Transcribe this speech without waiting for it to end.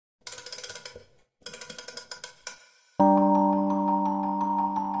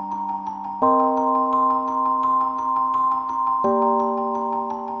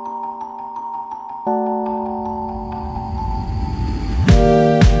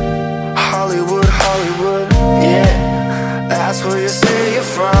Hollywood, yeah, that's where you say you're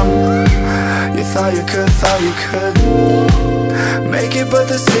from. You thought you could make it, but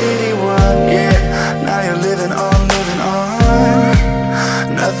the city won, yeah. Now you're living on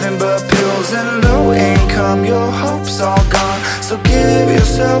nothing but pills and low income. Your hope's all gone, so give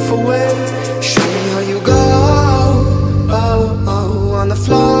yourself away. Show me how you go, oh, oh, on the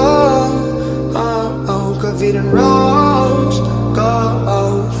floor, oh, oh, covered in rose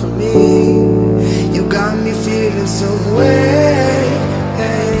gold for me. You got me feeling some way,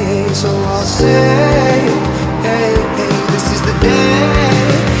 hey, so I'll say, hey, hey, this is the day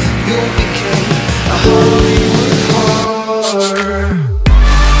you became a Hollywood whore.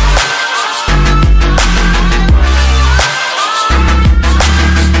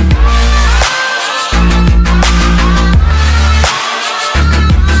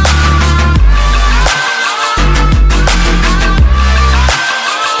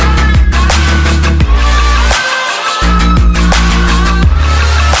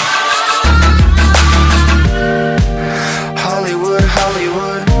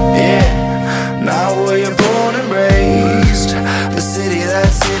 Hollywood, yeah. Now where you're born and raised, the city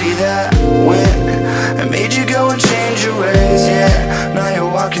that went and made you go and change your ways, yeah. Now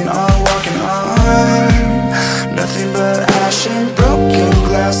you're walking on. Nothing but ash and broken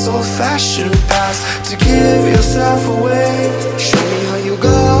glass, old-fashioned past to give yourself away. Show me how you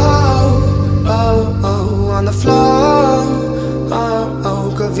go, oh, oh, on the floor, oh,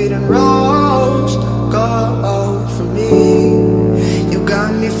 oh, covered in rose gold for me.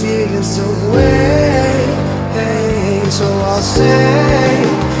 Got me feeling some way, hey, so I'll say,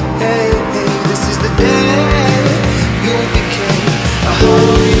 hey, hey, this is the day you became a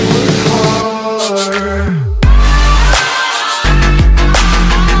Hollywood whore.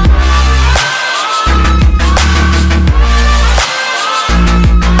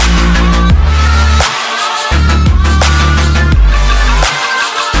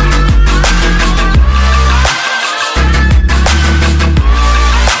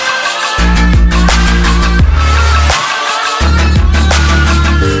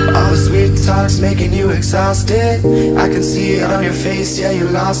 Making you exhausted, I can see it on your face, yeah, you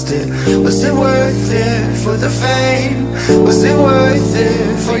lost it. Was it worth it for the fame? Was it worth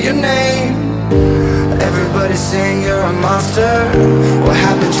it for your name? Everybody's saying you're a monster. What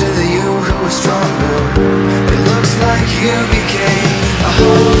happened?